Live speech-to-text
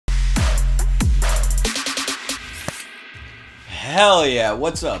Hell yeah,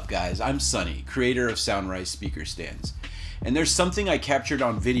 what's up guys? I'm Sunny, creator of Soundrise speaker stands. And there's something I captured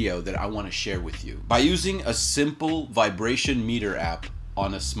on video that I want to share with you. By using a simple vibration meter app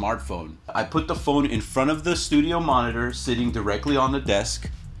on a smartphone, I put the phone in front of the studio monitor sitting directly on the desk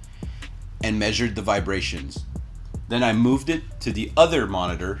and measured the vibrations. Then I moved it to the other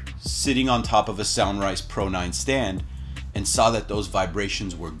monitor sitting on top of a Soundrise PRO-9 stand and saw that those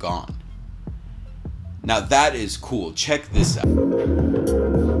vibrations were gone. Now that is cool. Check this out.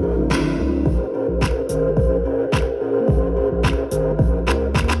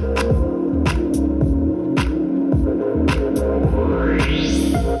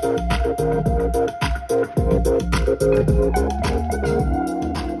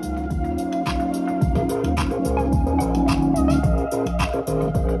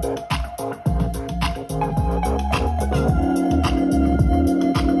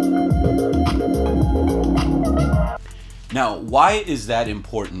 Now, why is that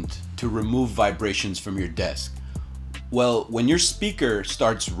important to remove vibrations from your desk? Well, when your speaker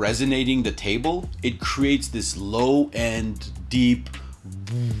starts resonating the table, it creates this low-end, deep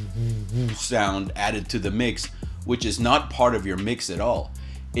sound added to the mix, which is not part of your mix at all.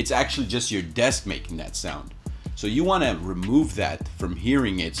 It's actually just your desk making that sound. So you want to remove that from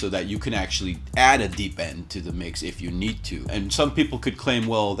hearing it so that you can actually add a deep end to the mix if you need to. And some people could claim,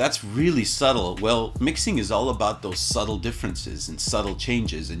 well, that's really subtle. Well, mixing is all about those subtle differences and subtle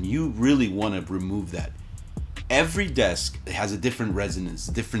changes, and you really want to remove that. Every desk has a different resonance,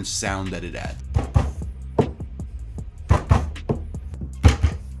 different sound that it adds.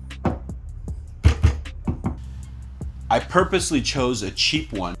 I purposely chose a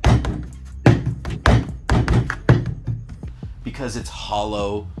cheap one because it's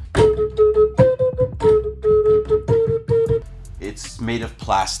hollow, it's made of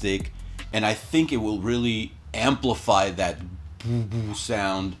plastic, and I think it will really amplify that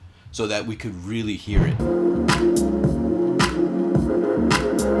sound so that we could really hear it.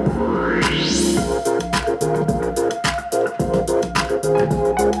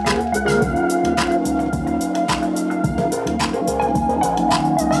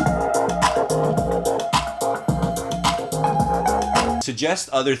 Suggest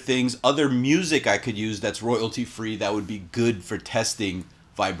other things, other music I could use that's royalty free that would be good for testing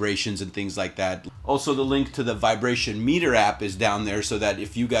vibrations and things like that. Also, the link to the vibration meter app is down there so that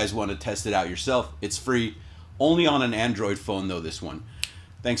if you guys want to test it out yourself, it's free. Only on an Android phone though, this one.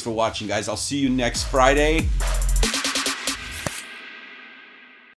 Thanks for watching guys. I'll see you next Friday.